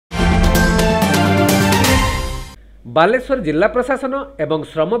बालेश्वर जिला प्रशासन एवं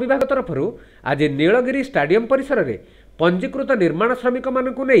श्रम विभाग तरफ आज नीलगिरी स्टाडियम परिसर में पंजीकृत निर्माण श्रमिक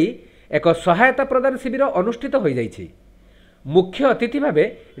मानू नहीं एक सहायता प्रदान शिविर अनुष्ठित हो जाइछि। मुख्य अतिथि भावे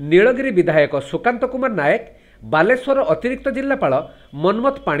नीलगिरी विधायक सुकांत कुमार नायक, बालेश्वर अतिरिक्त जिलापाल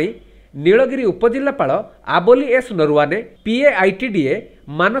मनमथ पाणी, नीलगिरी उपजिलापाल आबोली एस नरुआने, पीएआईटीडीए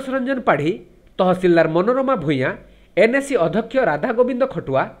मानस रंजन पाढ़ी, तहसिलदार मनोरमा भूइया, एनएससी अध्यक्ष राधा गोविंद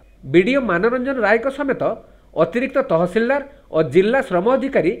खटुआ, बीडीओ मनोरंजन राय समेत अतिरिक्त तहसिलदार और जिला श्रम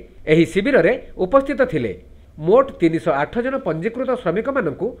अधिकारी एही शिविर में उपस्थित थिले। मोट 308 जन पंजीकृत श्रमिक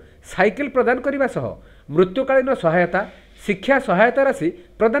मानकु साइकिल प्रदान करने सह मृत्युकालीन सहायता, शिक्षा सहायता राशि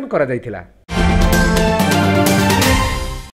प्रदान करा जायथिला।